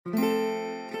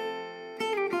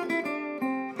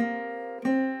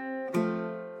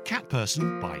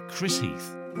Person by Chris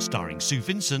Heath, starring Sue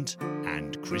Vincent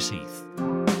and Chris Heath.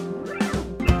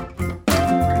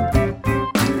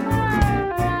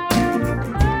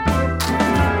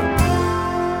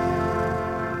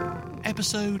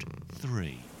 Episode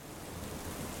 3.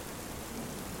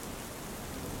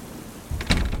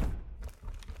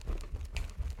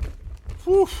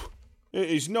 Whew! It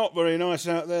is not very nice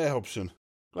out there, Hobson.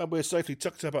 Glad we're safely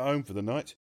tucked up at home for the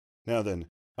night. Now then,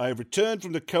 I have returned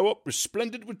from the co-op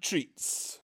resplendent with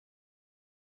treats.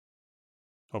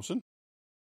 Hobson?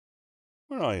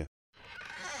 Where are you?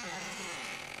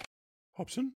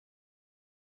 Hobson?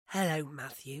 Hello,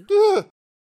 Matthew. Ugh!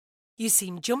 You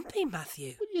seem jumpy,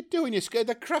 Matthew. What are you doing? You scared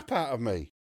the crap out of me.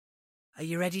 Are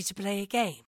you ready to play a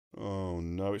game? Oh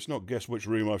no, it's not guess which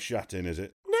room I've shat in, is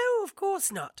it? No, of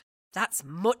course not. That's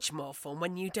much more fun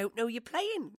when you don't know you're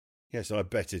playing. Yes, I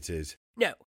bet it is.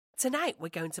 No, tonight we're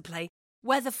going to play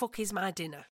Where the Fuck Is My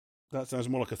Dinner? That sounds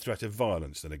more like a threat of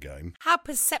violence than a game. How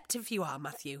perceptive you are,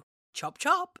 Matthew. Chop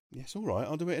chop. Yes, all right,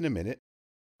 I'll do it in a minute.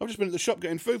 I've just been at the shop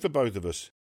getting food for both of us.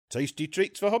 Tasty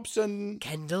treats for Hobson.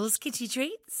 Kendall's kitty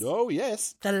treats. Oh,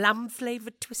 yes. The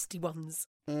lamb-flavoured twisty ones.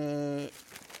 No,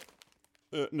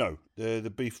 they're the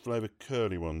beef-flavoured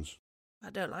curly ones. I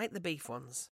don't like the beef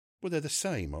ones. Well, they're the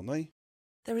same, aren't they?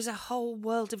 There is a whole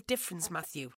world of difference,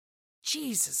 Matthew.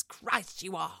 Jesus Christ,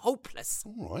 you are hopeless.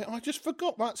 All right, I just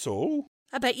forgot, that's all.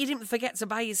 I bet you didn't forget to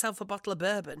buy yourself a bottle of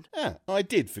bourbon. Yeah, I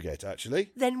did forget,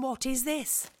 actually. Then what is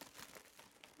this?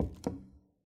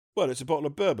 Well, it's a bottle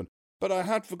of bourbon. But I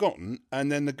had forgotten,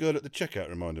 and then the girl at the checkout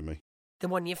reminded me. The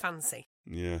one you fancy?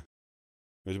 Yeah.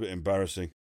 It was a bit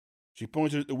embarrassing. She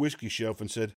pointed at the whiskey shelf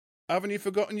and said, "Haven't you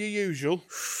forgotten your usual?"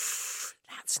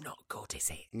 That's not good,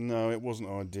 is it? No, it wasn't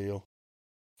ideal.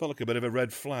 Felt like a bit of a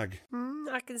red flag.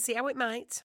 I can see how it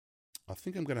might. I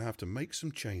think I'm going to have to make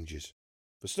some changes.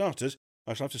 For starters,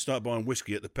 I shall have to start buying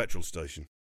whiskey at the petrol station.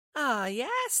 Ah,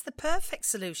 yes, the perfect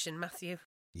solution, Matthew.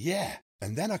 Yeah,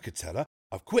 and then I could tell her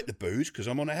I've quit the booze because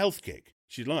I'm on a health kick.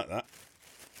 She'd like that.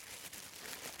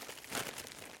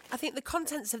 I think the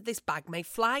contents of this bag may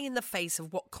fly in the face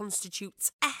of what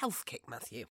constitutes a health kick,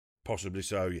 Matthew. Possibly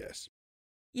so, yes.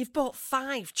 You've bought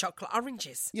 5 chocolate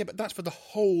oranges. Yeah, but that's for the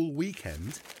whole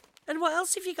weekend. And what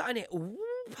else have you got in it? Ooh,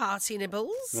 party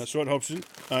nibbles. That's right, Hobson.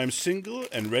 I'm single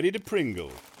and ready to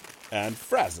pringle. And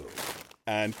frazzle.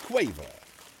 And quaver.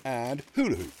 And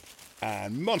hula hoop.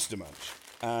 And monster munch.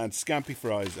 And scampi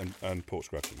fries and pork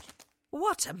scratchings.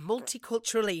 What a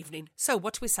multicultural evening. So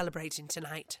what are we celebrating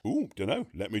tonight? Ooh, dunno.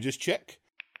 Let me just check.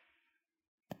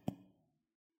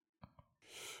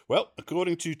 Well,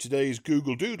 according to today's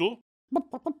Google Doodle,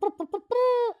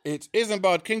 it's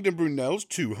Isambard Kingdom Brunel's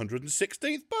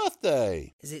 216th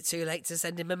birthday. Is it too late to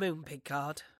send him a Moonpig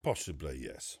card? Possibly,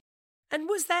 yes. And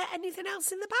was there anything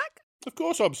else in the bag? Of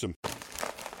course, Hobson.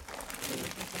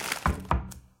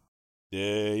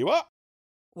 There you are.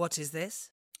 What is this?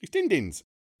 It's Din Din's.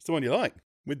 It's the one you like,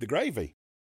 with the gravy.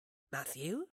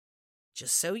 Matthew,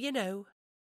 just so you know,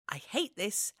 I hate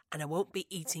this and I won't be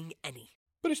eating any.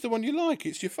 But it's the one you like.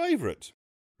 It's your favourite.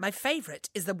 My favourite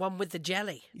is the one with the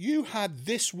jelly. You had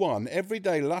this one every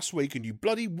day last week and you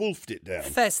bloody wolfed it down.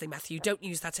 Firstly, Matthew, don't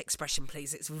use that expression,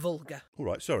 please. It's vulgar. All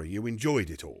right, sorry, you enjoyed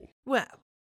it all. Well,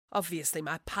 obviously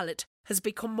my palate has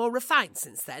become more refined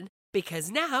since then,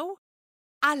 because now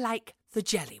I like the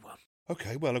jelly one.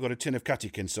 OK, well, I've got a tin of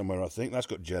Cattykins somewhere, I think. That's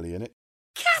got jelly in it.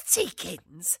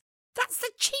 Cattykins? That's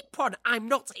the cheap one. I'm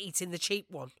not eating the cheap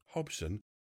one. Hobson,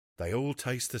 they all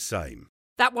taste the same.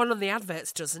 That one on the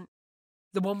adverts doesn't.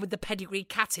 The one with the pedigree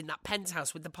cat in that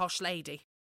penthouse with the posh lady.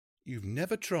 You've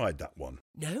never tried that one?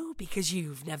 No, because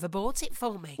you've never bought it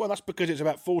for me. Well, that's because it's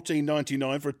about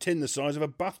 $14.99 for a tin the size of a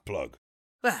bath plug.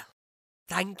 Well,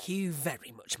 thank you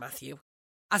very much, Matthew.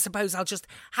 I suppose I'll just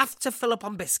have to fill up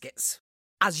on biscuits.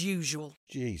 As usual.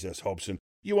 Jesus, Hobson,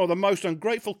 you are the most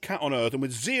ungrateful cat on earth and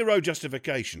with zero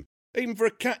justification. Even for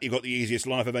a cat, you've got the easiest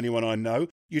life of anyone I know.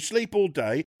 You sleep all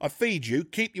day, I feed you,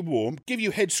 keep you warm, give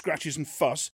you head scratches and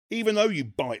fuss, even though you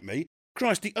bite me.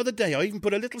 Christ, the other day I even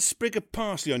put a little sprig of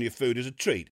parsley on your food as a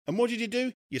treat. And what did you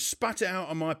do? You spat it out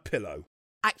on my pillow.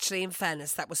 Actually, in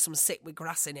fairness, that was some sick with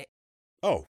grass in it.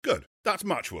 Oh, good. That's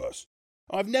much worse.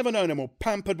 I've never known a more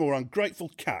pampered, more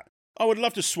ungrateful cat. I would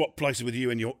love to swap places with you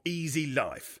in your easy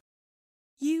life.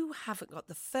 You haven't got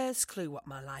the first clue what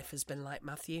my life has been like,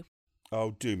 Matthew.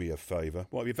 Oh, do me a favour.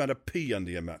 What, have you found a pea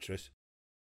under your mattress?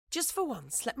 Just for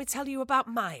once, let me tell you about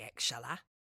my ex, shall I?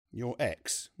 Your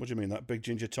ex? What do you mean, that big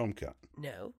ginger tomcat?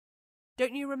 No.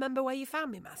 Don't you remember where you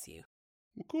found me, Matthew?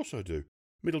 Of course I do.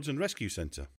 Middleton Rescue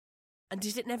Centre. And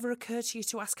did it never occur to you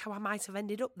to ask how I might have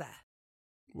ended up there?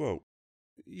 Well,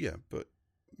 yeah, but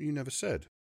you never said.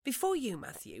 Before you,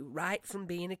 Matthew, right from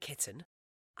being a kitten,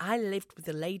 I lived with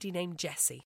a lady named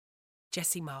Jessie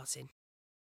Martin.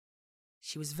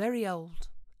 She was very old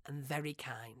and very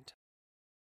kind.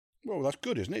 Well, that's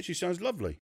good, isn't it? She sounds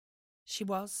lovely. She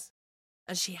was,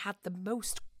 and she had the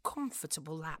most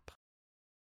comfortable lap.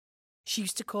 She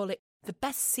used to call it the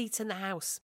best seat in the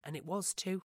house, and it was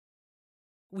too.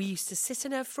 We used to sit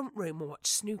in her front room and watch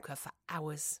snooker for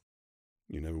hours.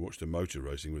 You never watched a motor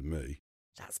racing with me.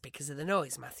 That's because of the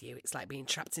noise, Matthew. It's like being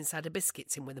trapped inside a biscuit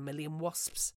tin with a million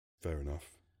wasps. Fair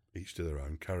enough. Each to their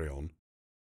own. Carry on.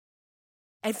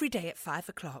 Every day at 5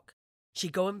 o'clock,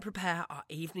 she'd go and prepare our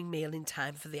evening meal in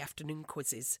time for the afternoon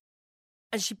quizzes.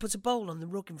 And she'd put a bowl on the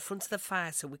rug in front of the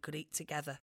fire so we could eat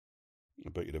together. I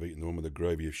bet you'd have eaten the one with the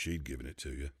gravy if she'd given it to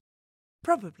you.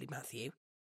 Probably, Matthew,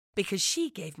 because she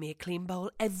gave me a clean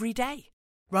bowl every day,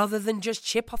 rather than just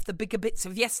chip off the bigger bits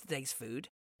of yesterday's food,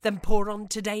 then pour on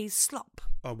today's slop.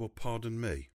 Oh, well, pardon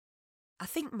me. I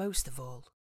think most of all,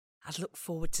 I'd look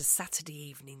forward to Saturday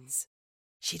evenings.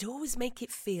 She'd always make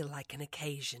it feel like an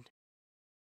occasion.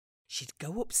 She'd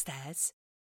go upstairs,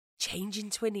 change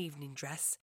into an evening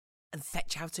dress, and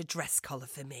fetch out a dress collar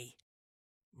for me.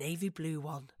 Navy blue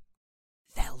one.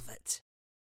 Velvet.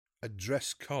 A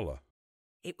dress collar?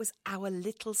 It was our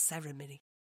little ceremony.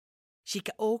 She'd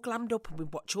get all glammed up and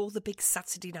we'd watch all the big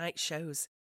Saturday night shows.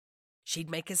 She'd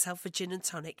make herself a gin and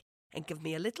tonic and give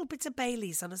me a little bit of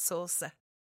Baileys on a saucer.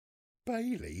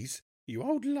 Baileys? You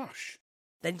old lush.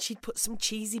 Then she'd put some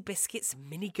cheesy biscuits and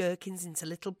mini gherkins into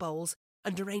little bowls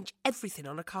and arrange everything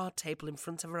on a card table in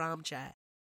front of her armchair.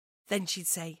 Then she'd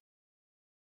say,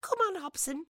 "Come on,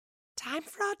 Hobson, time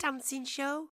for our dancing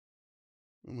show."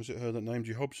 And was it her that named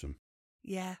you Hobson?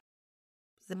 Yeah,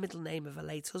 the middle name of her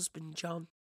late husband, John.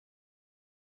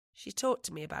 She talked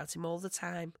to me about him all the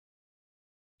time.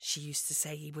 She used to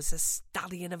say he was a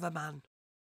stallion of a man.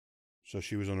 So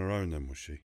she was on her own then, was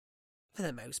she? For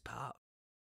the most part.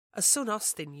 Her son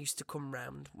Austin used to come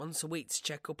round once a week to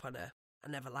check up on her. I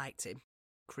never liked him.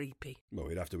 Creepy. Well,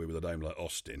 he'd have to be with a name like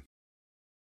Austin.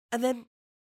 And then,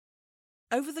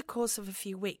 over the course of a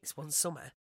few weeks one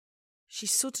summer, she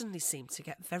suddenly seemed to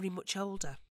get very much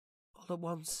older, all at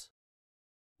once.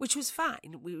 Which was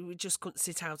fine, we just couldn't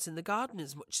sit out in the garden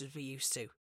as much as we used to.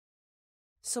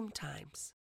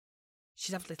 Sometimes,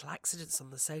 she'd have little accidents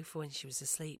on the sofa when she was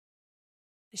asleep.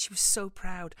 And she was so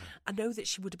proud. I know that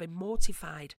she would have been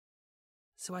mortified.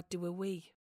 So I'd do a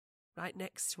wee, right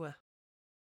next to her.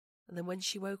 And then when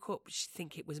she woke up, she'd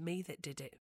think it was me that did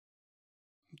it.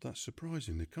 That's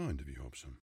surprisingly kind of you,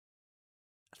 Hobson.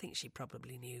 I think she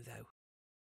probably knew, though.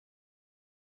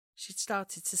 She'd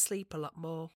started to sleep a lot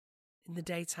more. In the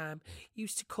daytime,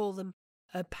 used to call them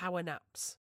her power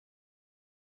naps.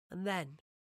 And then,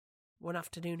 one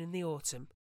afternoon in the autumn,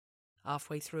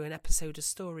 halfway through an episode of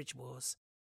Storage Wars,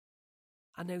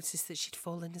 I noticed that she'd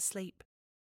fallen asleep.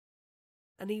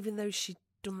 And even though she'd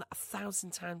done that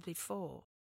 1,000 times before,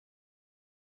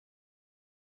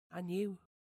 I knew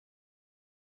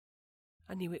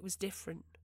it was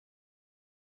different.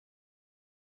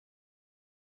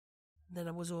 And then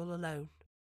I was all alone.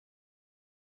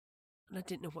 And I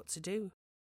didn't know what to do.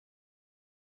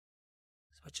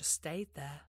 So I just stayed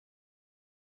there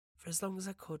for as long as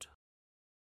I could.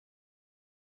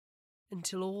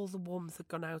 Until all the warmth had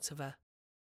gone out of her.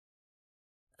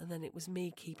 And then it was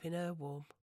me keeping her warm.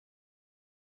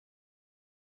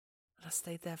 And I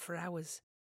stayed there for hours.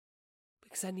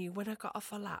 Because I knew when I got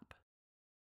off her lap,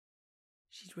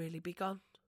 she'd really be gone.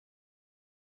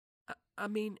 I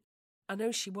mean, I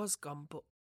know she was gone, but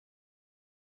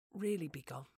really be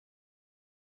gone.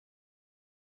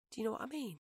 Do you know what I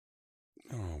mean?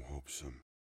 Oh, Hobson.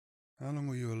 How long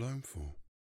were you alone for?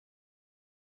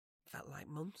 Felt like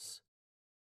months.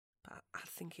 But I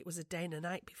think it was a day and a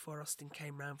night before Austin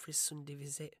came round for his Sunday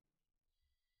visit.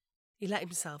 He let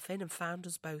himself in and found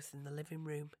us both in the living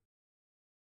room.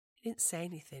 He didn't say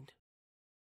anything.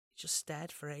 He just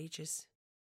stared for ages.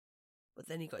 But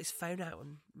then he got his phone out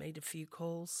and made a few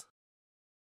calls.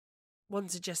 One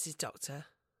to Jessie's doctor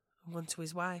and one to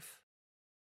his wife.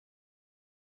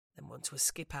 Then one to a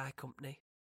skip hire company.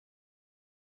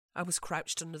 I was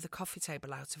crouched under the coffee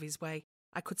table out of his way.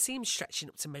 I could see him stretching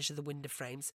up to measure the window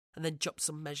frames and then jot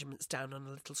some measurements down on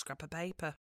a little scrap of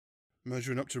paper.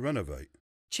 Measuring up to renovate?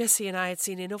 Jessie and I had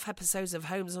seen enough episodes of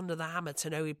Homes Under the Hammer to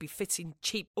know he'd be fitting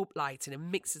cheap uplighting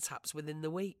and mixer taps within the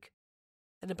week.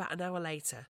 And about an hour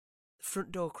later, the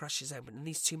front door crashes open and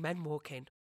these two men walk in.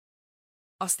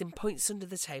 Austin points under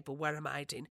the table where I'm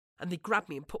hiding and they grab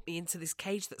me and put me into this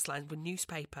cage that's lined with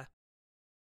newspaper.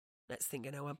 Next thing I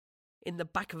know, I'm in the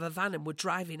back of a van and we're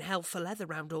driving hell for leather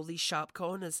round all these sharp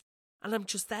corners. And I'm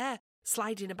just there,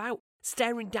 sliding about,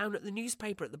 staring down at the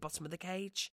newspaper at the bottom of the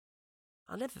cage.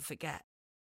 I'll never forget.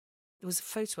 There was a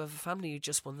photo of a family who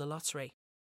just won the lottery.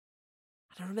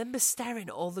 And I remember staring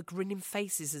at all the grinning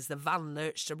faces as the van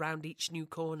lurched around each new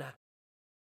corner.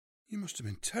 You must have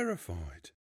been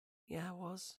terrified. Yeah, I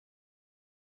was.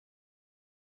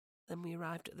 Then we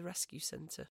arrived at the rescue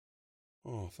centre.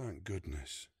 Oh, thank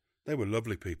goodness. They were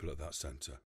lovely people at that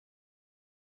centre.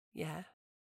 Yeah,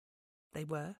 they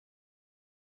were.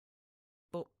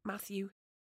 But, Matthew,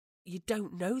 you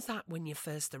don't know that when you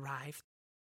first arrived.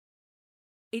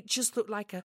 It just looked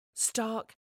like a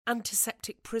stark,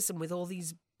 antiseptic prison with all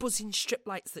these buzzing strip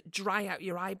lights that dry out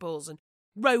your eyeballs and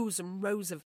rows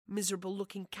of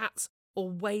miserable-looking cats all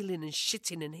wailing and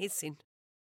shitting and hissing.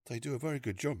 They do a very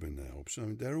good job in there, Hobson. I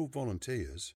mean, they're all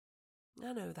volunteers.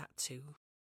 I know that too.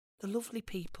 They're lovely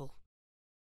people.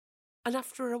 And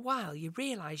after a while, you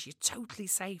realise you're totally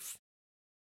safe.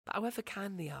 But however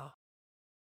kind they are,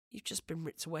 you've just been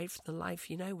ripped away from the life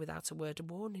you know without a word of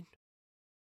warning.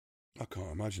 I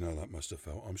can't imagine how that must have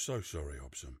felt. I'm so sorry,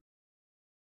 Hobson.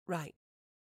 Right.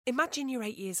 Imagine you're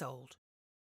 8 years old.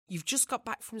 You've just got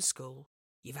back from school,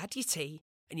 you've had your tea,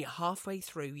 and you're halfway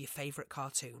through your favourite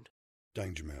cartoon.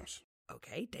 Danger Mouse.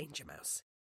 OK, Danger Mouse.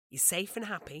 You're safe and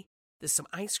happy. There's some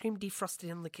ice cream defrosted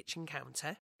on the kitchen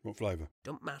counter. What flavour?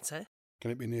 Don't matter.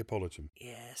 Can it be Neapolitan?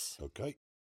 Yes. OK.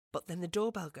 But then the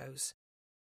doorbell goes.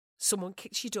 Someone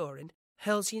kicks your door in,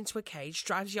 hurls you into a cage,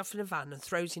 drives you off in a van and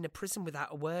throws you in a prison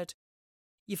without a word.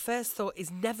 Your first thought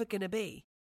is never going to be,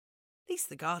 at least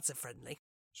the guards are friendly.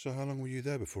 So how long were you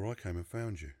there before I came and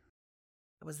found you?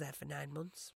 I was there for 9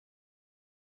 months.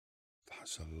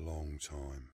 That's a long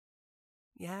time.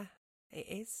 Yeah, it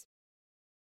is.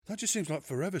 That just seems like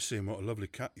forever, seeing what a lovely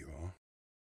cat you are.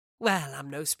 Well, I'm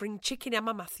no spring chicken, am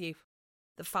I, Matthew?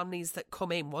 The families that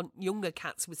come in want younger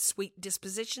cats with sweet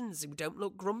dispositions who don't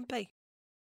look grumpy.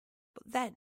 But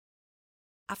then,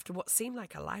 after what seemed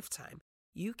like a lifetime,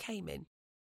 you came in.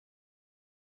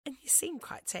 And you seemed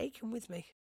quite taken with me.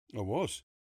 I was.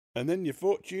 And then your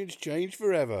fortunes changed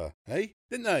forever, eh?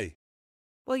 Didn't they?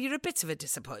 Well, you're a bit of a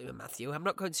disappointment, Matthew. I'm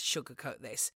not going to sugarcoat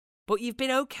this. But you've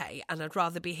been okay, and I'd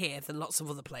rather be here than lots of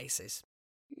other places.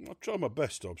 I'll try my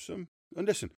best, Hobson. And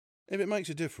listen, if it makes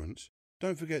a difference,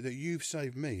 don't forget that you've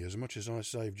saved me as much as I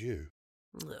saved you.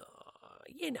 Oh,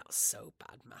 you're not so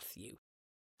bad, Matthew.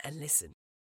 And listen,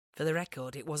 for the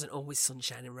record, it wasn't always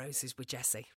sunshine and roses with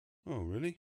Jessie. Oh,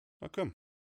 really? How come?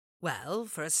 Well,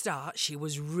 for a start, she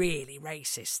was really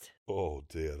racist. Oh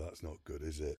dear, that's not good,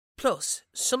 is it? Plus,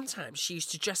 sometimes she used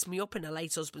to dress me up in her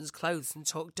late husband's clothes and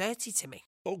talk dirty to me.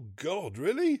 Oh God,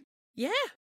 really? Yeah.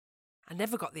 I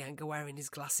never got the anger wearing his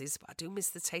glasses, but I do miss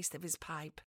the taste of his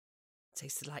pipe. It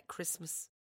tasted like Christmas.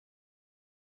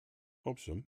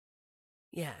 Hobson,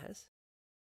 Yes?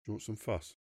 do you want some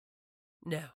fuss?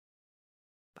 No.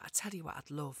 But I tell you what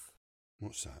I'd love.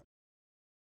 What's that?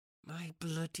 My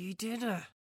bloody dinner.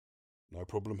 No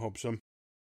problem, Hobson.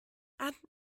 And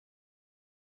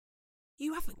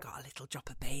you haven't got a little drop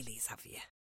of Baileys, have you?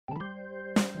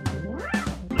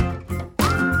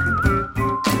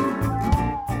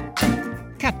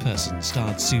 Cat Person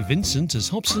starred Sue Vincent as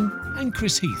Hobson and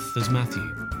Chris Heath as Matthew.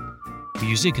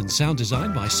 Music and sound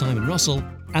design by Simon Russell,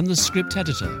 and the script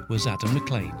editor was Adam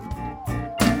McLean.